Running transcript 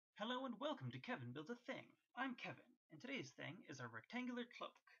and welcome to Kevin Builds a Thing. I'm Kevin, and today's thing is our rectangular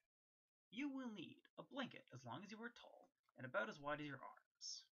cloak. You will need a blanket as long as you are tall, and about as wide as your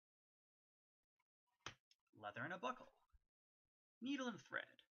arms. Leather and a buckle. Needle and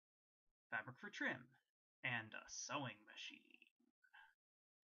thread. Fabric for trim. And a sewing machine.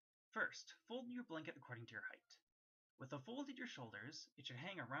 First, fold your blanket according to your height. With a fold at your shoulders, it should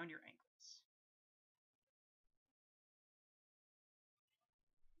hang around your ankles.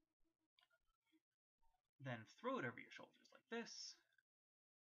 Then throw it over your shoulders like this.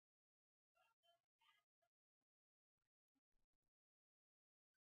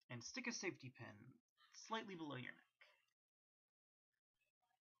 And stick a safety pin slightly below your neck.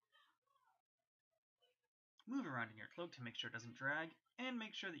 Move around in your cloak to make sure it doesn't drag, and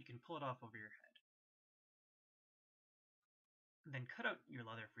make sure that you can pull it off over your head. Then cut out your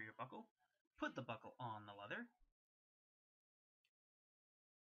leather for your buckle, put the buckle on the leather,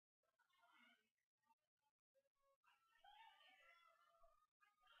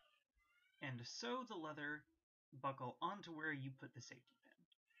 and sew the leather buckle onto where you put the safety pin.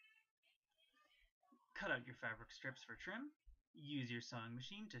 Cut out your fabric strips for trim, use your sewing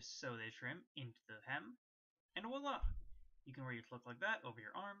machine to sew the trim into the hem, and voila! You can wear your cloak like that over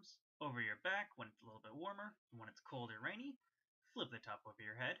your arms, over your back when it's a little bit warmer, and when it's cold or rainy, flip the top over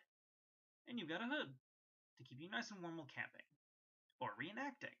your head, and you've got a hood to keep you nice and warm while camping, or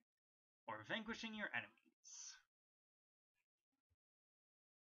reenacting, or vanquishing your enemies.